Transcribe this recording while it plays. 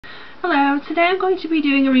Hello, today I'm going to be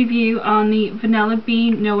doing a review on the Vanilla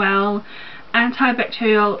Bean Noel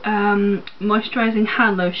Antibacterial Moisturizing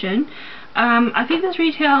Hand Lotion. I think this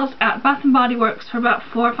retails at Bath & Body Works for about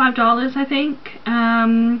 $4 or $5, I think.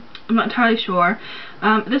 I'm not entirely sure.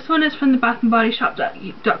 This one is from the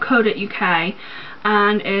bathandbodyshop.co.uk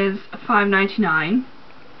and is $5.99.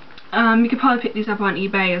 You could probably pick these up on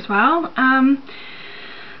eBay as well.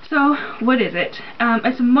 So, what is it?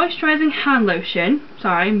 It's a moisturizing hand lotion.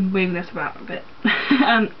 Sorry, I'm waving this about a bit.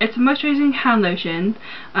 It's a moisturizing hand lotion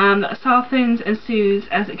that softens and soothes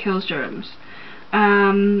as it kills germs.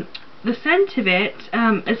 The scent of it,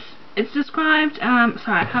 it's described, sorry,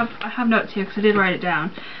 I have notes here because I did write it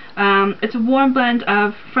down. It's a warm blend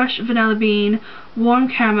of fresh vanilla bean, warm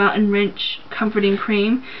caramel, and rich comforting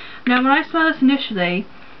cream. Now, when I smell this initially,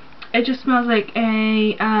 it just smells like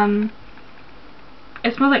a,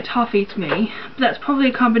 it smells like toffee to me. But that's probably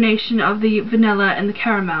a combination of the vanilla and the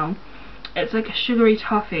caramel. It's like a sugary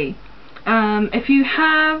toffee. If you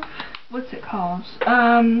have, what's it called?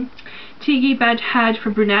 Tea Bed Head for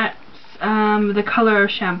brunettes, the color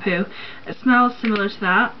shampoo. It smells similar to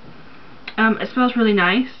that. It smells really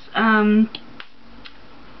nice. As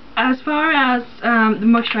far as the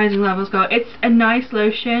moisturizing levels go, it's a nice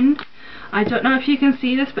lotion. I don't know if you can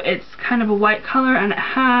see this, but it's kind of a white color, and it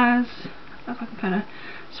has, if I can kind of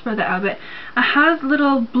spread that out a bit, it has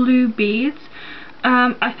little blue beads.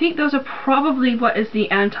 I think those are probably what is the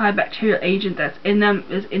antibacterial agent that's in them,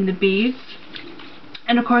 is in the beads.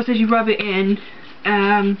 And of course, as you rub it in,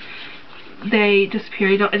 they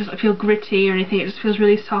disappear. It doesn't feel gritty or anything. It just feels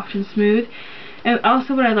really soft and smooth. And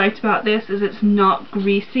also, what I liked about this is it's not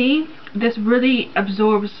greasy. This really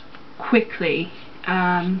absorbs quickly.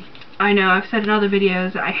 I know I've said in other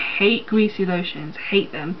videos that I hate greasy lotions,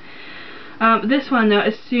 hate them. This one though,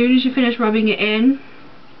 as soon as you finish rubbing it in,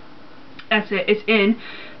 that's it, it's in.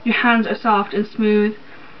 Your hands are soft and smooth.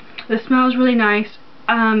 The smell is really nice.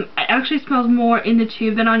 It actually smells more in the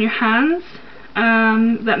tube than on your hands.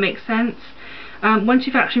 That makes sense. Once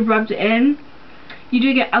you've actually rubbed it in, you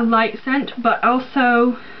do get a light scent, but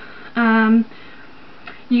also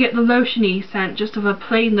you get the lotiony scent, just of a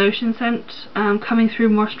plain lotion scent, coming through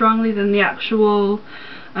more strongly than the actual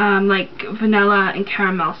like vanilla and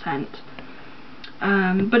caramel scent.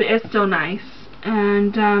 But it is still nice.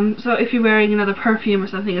 And so if you're wearing another perfume or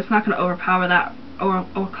something, it's not going to overpower that or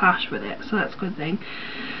clash with it, so that's a good thing.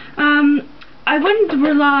 I wouldn't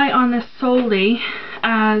rely on this solely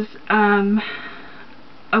as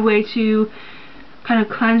a way to kind of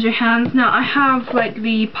cleanse your hands. Now, I have like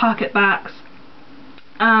the pocket backs.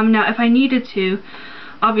 Now, if I needed to,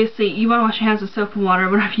 obviously you want to wash your hands with soap and water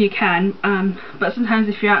whenever you can, but sometimes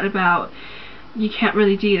if you're out and about, you can't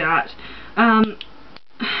really do that.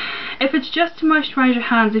 If it's just to moisturize your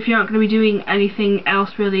hands, if you're not going to be doing anything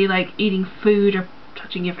else really, like eating food or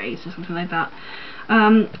touching your face or something like that,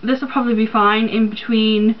 this will probably be fine in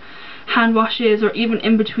between hand washes, or even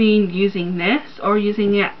in between using this or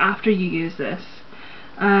using it after you use this.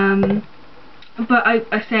 But I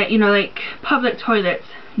say, you know, like public toilets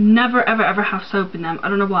never ever have soap in them. I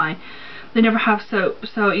don't know why. They never have soap,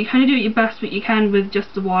 so you kind of do your best what you can with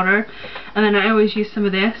just the water, and then I always use some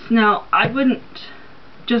of this. Now, I wouldn't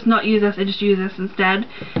just not use this, I just use this instead,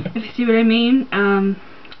 if you see what I mean. To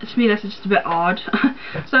me this is just a bit odd.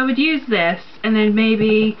 So I would use this, and then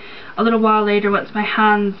maybe a little while later, once my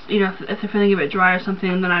hands, you know, if they're feeling a bit dry or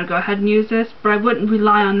something, then I'd go ahead and use this, but I wouldn't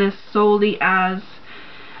rely on this solely as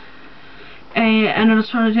an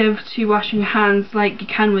alternative to washing your hands like you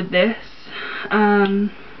can with this. I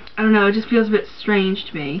don't know, it just feels a bit strange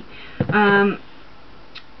to me. I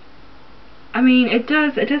mean, it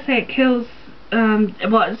does say it kills,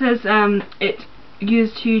 well, it says it's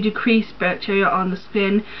used to decrease bacteria on the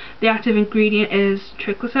skin. The active ingredient is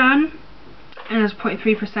triclosan, and there's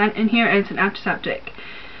 0.3% in here, and it's an antiseptic.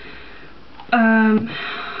 The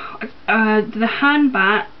hand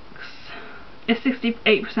backs is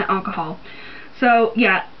 68% alcohol. So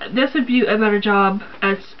yeah, this would do a better job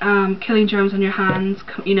at killing germs on your hands,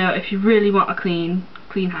 you know, if you really want a clean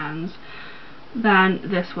hands, than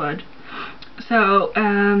this would. So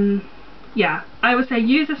yeah, I would say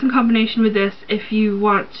use this in combination with this if you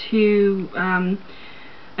want to. I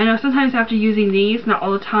know sometimes after using these, not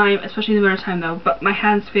all the time, especially in the winter time though, but my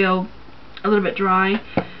hands feel a little bit dry,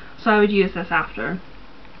 so I would use this after.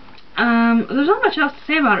 There's not much else to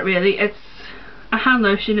say about it really. It's a hand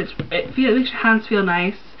lotion. It makes your hands feel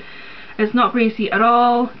nice. It's not greasy at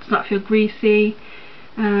all. It does not feel greasy.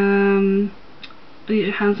 Leaves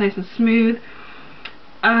your hands nice and smooth.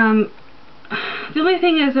 The only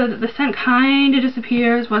thing is that the scent kind of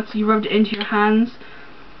disappears once you rubbed it into your hands.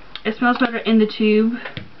 It smells better in the tube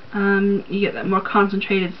You get that more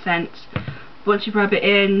concentrated scent. Once you rub it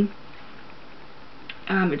in,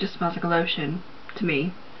 it just smells like a lotion to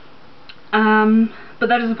me. But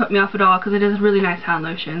that doesn't put me off at all, because it is a really nice hand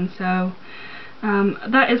lotion. So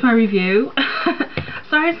that is my review.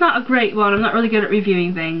 Sorry it's not a great one, I'm not really good at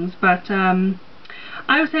reviewing things, but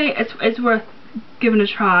I would say it's worth giving a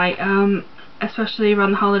try, especially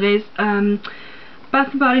around the holidays.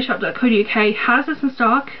 BathandBodyShop.co.uk has this in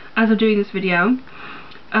stock as of doing this video.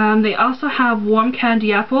 They also have warm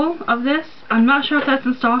candy apple of this. I'm not sure if that's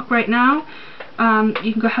in stock right now.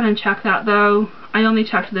 You can go ahead and check that though. I only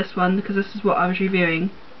checked this one because this is what I was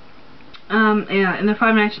reviewing. Yeah, and they're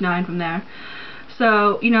 $5.99 from there.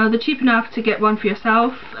 So, you know, they're cheap enough to get one for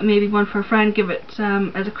yourself, maybe one for a friend, give it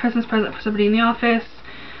as a Christmas present for somebody in the office,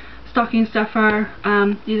 stocking stuffer.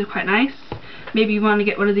 These are quite nice. Maybe you want to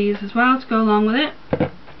get one of these as well to go along with it.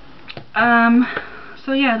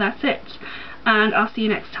 So yeah, that's it. And I'll see you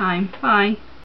next time. Bye.